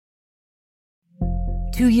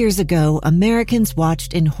2 years ago, Americans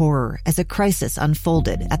watched in horror as a crisis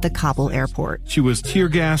unfolded at the Kabul airport. She was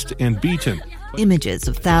tear-gassed and beaten. Images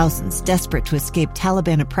of thousands desperate to escape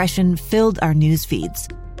Taliban oppression filled our news feeds.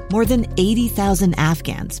 More than 80,000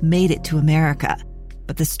 Afghans made it to America.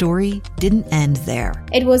 But the story didn't end there.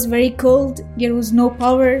 It was very cold. There was no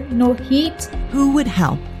power, no heat. Who would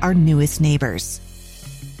help our newest neighbors?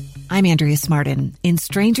 I'm Andrea Smartin. In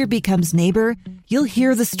Stranger Becomes Neighbor, you'll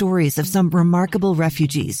hear the stories of some remarkable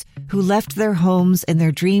refugees who left their homes and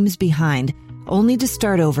their dreams behind, only to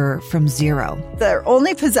start over from zero. Their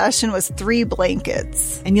only possession was 3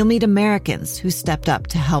 blankets. And you'll meet Americans who stepped up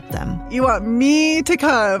to help them. You want me to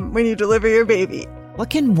come when you deliver your baby. What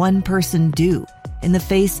can one person do in the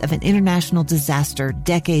face of an international disaster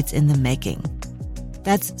decades in the making?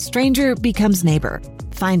 That's Stranger Becomes Neighbor.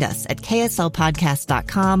 Find us at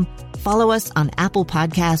kslpodcast.com. Follow us on Apple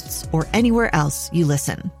Podcasts or anywhere else you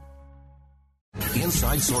listen.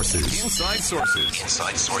 Inside Sources. Inside Sources.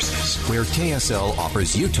 Inside Sources. Where KSL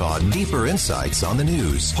offers Utah deeper insights on the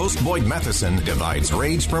news. Host Boyd Matheson divides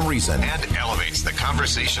rage from reason and elevates the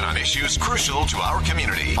conversation on issues crucial to our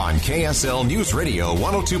community. On KSL News Radio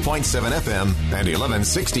 102.7 FM and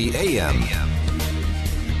 1160 AM.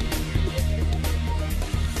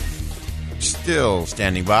 Still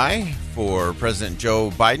standing by for President Joe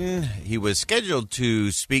Biden. He was scheduled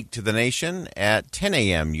to speak to the nation at 10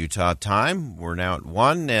 a.m. Utah time. We're now at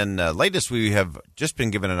 1, and latest we have just been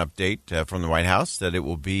given an update from the White House that it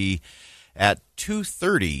will be at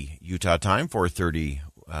 2:30 Utah time, 4:30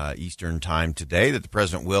 Eastern time today, that the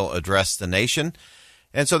president will address the nation.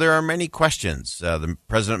 And so there are many questions. The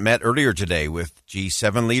president met earlier today with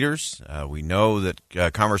G7 leaders. We know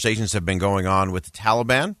that conversations have been going on with the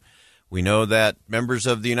Taliban. We know that members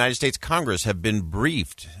of the United States Congress have been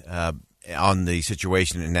briefed on the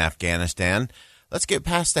situation in Afghanistan. Let's get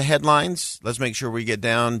past the headlines. Let's make sure we get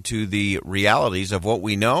down to the realities of what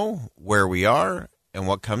we know, where we are, and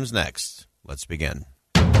what comes next. Let's begin.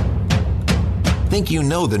 Think you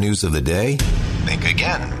know the news of the day? Think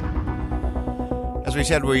again. As we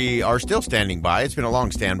said, we are still standing by. It's been a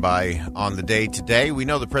long standby on the day today. We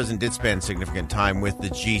know the president did spend significant time with the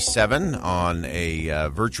G7 on a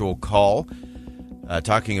virtual call,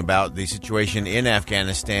 talking about the situation in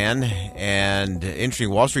Afghanistan. And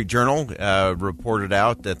interesting, Wall Street Journal reported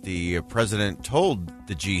out that the president told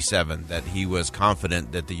the G7 that he was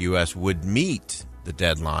confident that the U.S. would meet the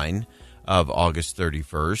deadline of August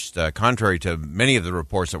 31st, contrary to many of the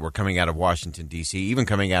reports that were coming out of Washington, D.C., even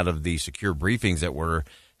coming out of the secure briefings that were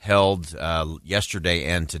held yesterday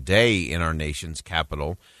and today in our nation's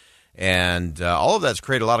capital. And all of that's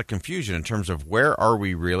created a lot of confusion in terms of where are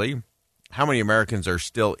we really, how many Americans are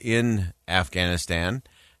still in Afghanistan,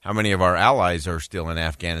 how many of our allies are still in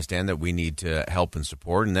Afghanistan that we need to help and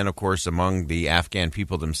support, and then, of course, among the Afghan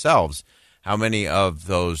people themselves, how many of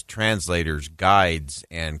those translators, guides,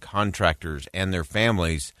 and contractors and their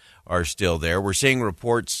families are still there. We're seeing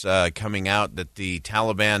reports coming out that the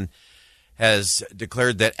Taliban has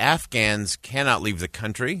declared that Afghans cannot leave the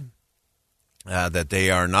country, that they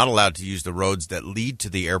are not allowed to use the roads that lead to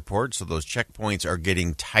the airport. So those checkpoints are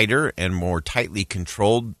getting tighter and more tightly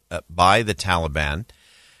controlled by the Taliban.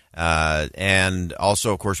 And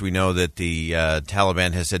also, of course, we know that the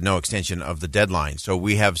Taliban has said no extension of the deadline. So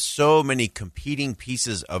we have so many competing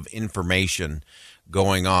pieces of information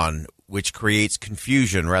going on, which creates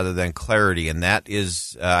confusion rather than clarity. And that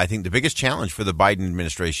is, I think, the biggest challenge for the Biden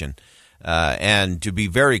administration. And to be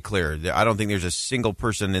very clear, I don't think there's a single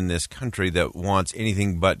person in this country that wants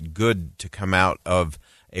anything but good to come out of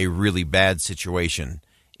a really bad situation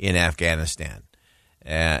in Afghanistan.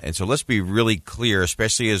 And so let's be really clear,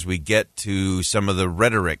 especially as we get to some of the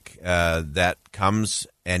rhetoric that comes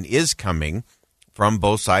and is coming from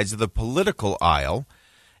both sides of the political aisle.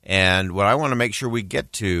 And what I want to make sure we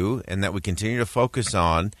get to and that we continue to focus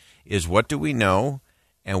on is what do we know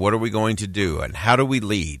and what are we going to do and how do we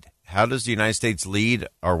lead? How does the United States lead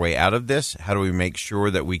our way out of this? How do we make sure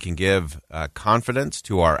that we can give confidence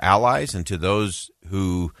to our allies and to those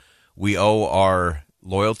who we owe our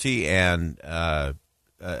loyalty and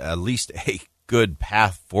at least a good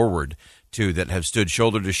path forward to, that have stood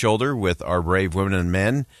shoulder to shoulder with our brave women and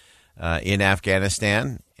men in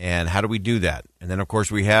Afghanistan? And how do we do that? And then, of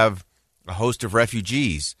course, we have a host of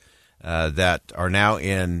refugees that are now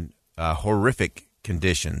in horrific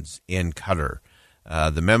conditions in Qatar.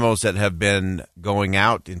 The memos that have been going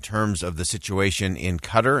out in terms of the situation in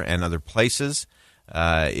Qatar and other places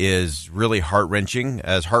is really heart-wrenching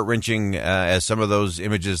as some of those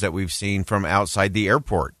images that we've seen from outside the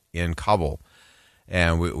airport in Kabul.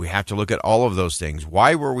 And we have to look at all of those things.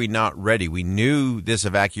 Why were we not ready? We knew this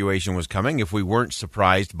evacuation was coming. If we weren't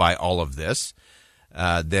surprised by all of this,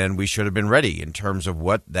 then we should have been ready in terms of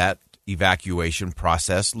what that evacuation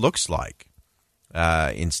process looks like.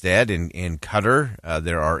 Instead, in Qatar,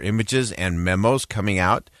 there are images and memos coming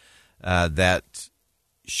out that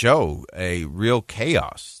show a real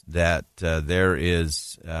chaos, that there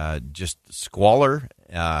is just squalor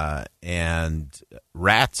and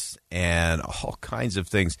rats and all kinds of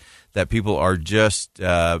things that people are just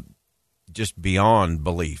beyond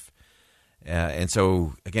belief. And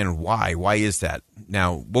so, again, why? Why is that?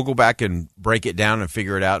 Now, we'll go back and break it down and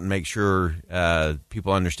figure it out and make sure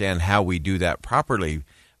people understand how we do that properly.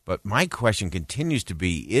 But my question continues to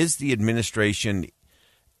be, is the administration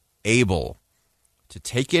able to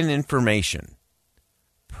take in information,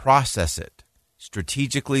 process it,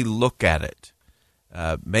 strategically look at it,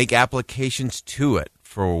 make applications to it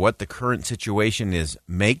for what the current situation is,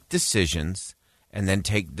 make decisions, and then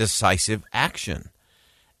take decisive action?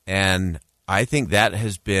 And I think that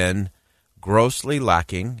has been grossly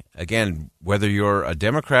lacking. Again, whether you're a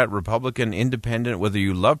Democrat, Republican, Independent, whether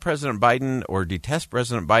you love President Biden or detest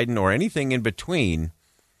President Biden or anything in between,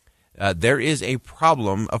 there is a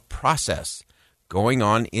problem of process going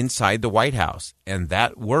on inside the White House, and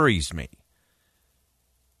that worries me.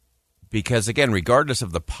 Because, again, regardless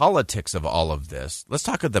of the politics of all of this, let's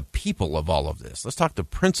talk of the people of all of this. Let's talk the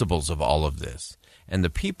principles of all of this. And the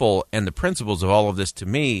people and the principles of all of this, to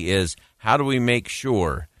me, is how do we make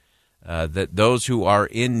sure that those who are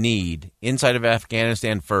in need inside of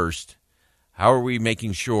Afghanistan first, how are we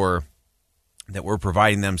making sure that we're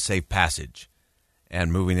providing them safe passage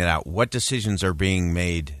and moving it out? What decisions are being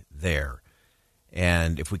made there?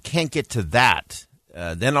 And if we can't get to that,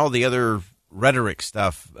 then all the other rhetoric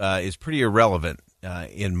stuff is pretty irrelevant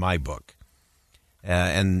in my book.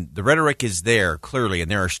 And the rhetoric is there clearly,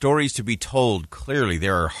 and there are stories to be told clearly.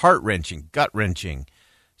 There are heart-wrenching, gut-wrenching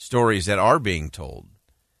stories that are being told.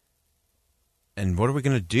 And what are we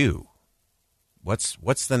going to do?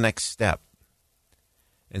 What's the next step?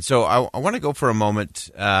 And so I want to go for a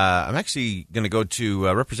moment. I'm actually going to go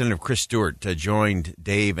to Representative Chris Stewart, joined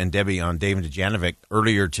Dave and Debbie on Dave and Dujanovic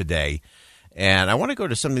earlier today. And I want to go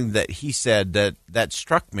to something that he said that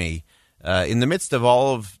struck me in the midst of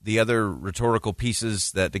all of the other rhetorical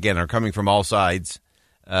pieces that, again, are coming from all sides.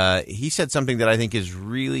 He said something that I think is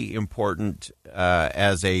really important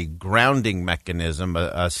as a grounding mechanism,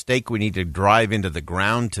 a stake we need to drive into the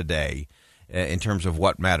ground today in terms of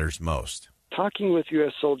what matters most. Talking with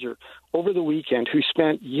U.S. soldier over the weekend who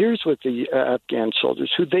spent years with the Afghan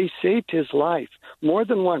soldiers, who they saved his life more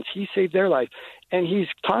than once. He saved their life. And he's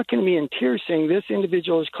talking to me in tears saying, this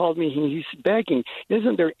individual has called me and he's begging,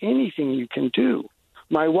 isn't there anything you can do?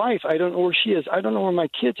 My wife, I don't know where she is. I don't know where my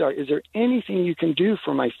kids are. Is there anything you can do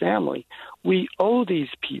for my family? We owe these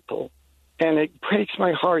people. And it breaks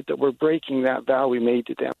my heart that we're breaking that vow we made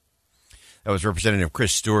to them. That was Representative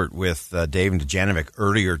Chris Stewart with Dave and Dujanovic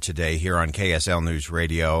earlier today here on KSL News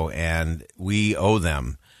Radio, and we owe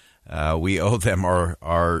them. We owe them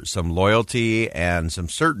our some loyalty and some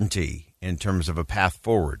certainty in terms of a path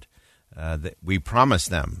forward. That we promised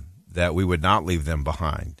them that we would not leave them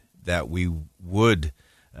behind, that we would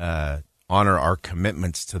honor our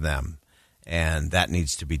commitments to them, and that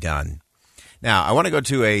needs to be done. Now, I want to go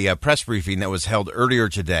to a press briefing that was held earlier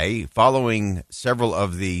today following several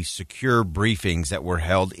of the secure briefings that were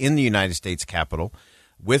held in the United States Capitol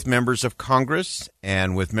with members of Congress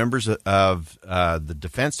and with members of the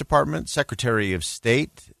Defense Department, Secretary of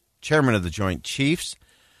State, Chairman of the Joint Chiefs.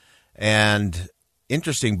 And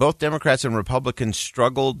interesting, both Democrats and Republicans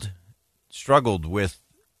struggled with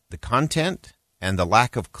the content and the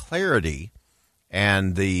lack of clarity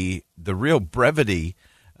and the real brevity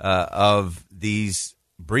of these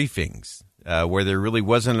briefings, where there really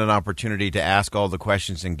wasn't an opportunity to ask all the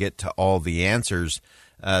questions and get to all the answers.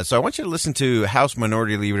 So I want you to listen to House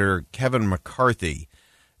Minority Leader Kevin McCarthy,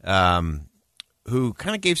 who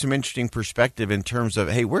kind of gave some interesting perspective in terms of,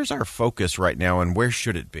 hey, where's our focus right now and where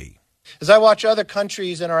should it be? As I watch other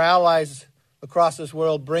countries and our allies across this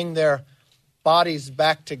world bring their bodies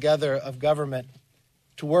back together of government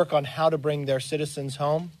to work on how to bring their citizens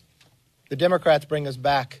home, the Democrats bring us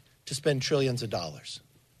back to spend trillions of dollars.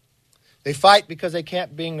 They fight because they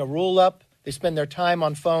can't bring a rule up. They spend their time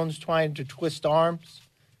on phones trying to twist arms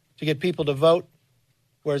to get people to vote,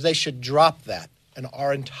 whereas they should drop that. And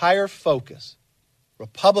our entire focus,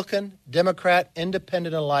 Republican, Democrat,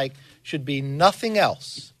 Independent alike, should be nothing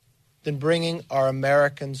else than bringing our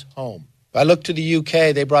Americans home. If I look to the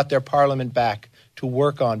UK, they brought their parliament back to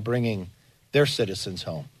work on bringing their citizens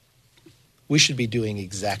home. We should be doing the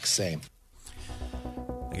exact same.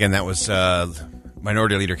 Again, that was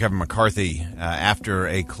Minority Leader Kevin McCarthy after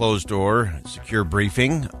a closed-door, secure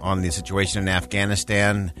briefing on the situation in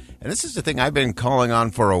Afghanistan. And this is the thing I've been calling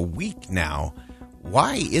on for a week now.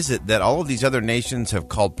 Why is it that all of these other nations have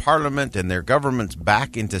called Parliament and their governments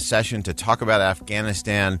back into session to talk about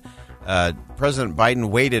Afghanistan? President Biden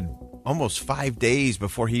waited almost 5 days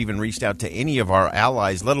before he even reached out to any of our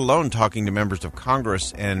allies, let alone talking to members of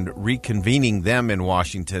Congress and reconvening them in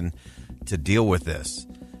Washington to deal with this.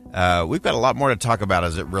 We've got a lot more to talk about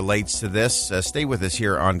as it relates to this. Stay with us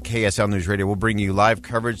here on KSL News Radio. We'll bring you live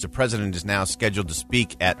coverage. The president is now scheduled to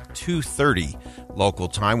speak at 2:30 local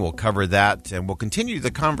time. We'll cover that, and we'll continue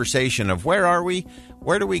the conversation of where are we,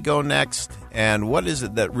 where do we go next, and what is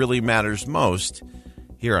it that really matters most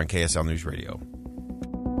here on KSL News Radio.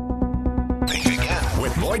 Think again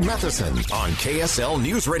with Boyd Matheson on KSL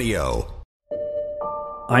News Radio.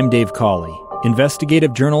 I'm Dave Cawley,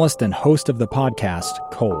 investigative journalist and host of the podcast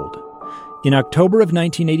Cold. In October of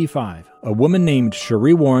 1985, a woman named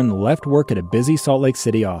Cherie Warren left work at a busy Salt Lake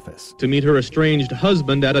City office to meet her estranged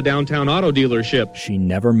husband at a downtown auto dealership. She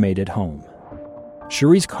never made it home.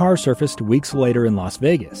 Cherie's car surfaced weeks later in Las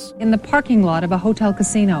Vegas, in the parking lot of a hotel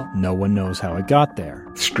casino. No one knows how it got there.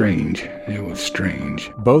 Strange. It was strange.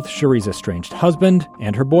 Both Cherie's estranged husband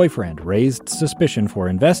and her boyfriend raised suspicion for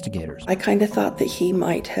investigators. I kind of thought that he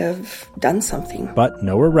might have done something. But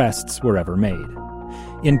no arrests were ever made.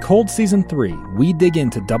 In Cold Season 3, we dig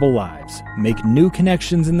into double lives, make new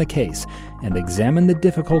connections in the case, and examine the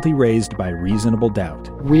difficulty raised by reasonable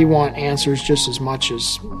doubt. We want answers just as much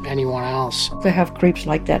as anyone else. They have creeps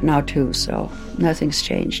like that now too, so nothing's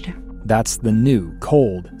changed. That's the new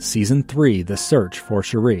Cold Season 3, The Search for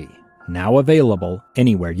Cherie. Now available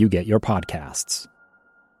anywhere you get your podcasts.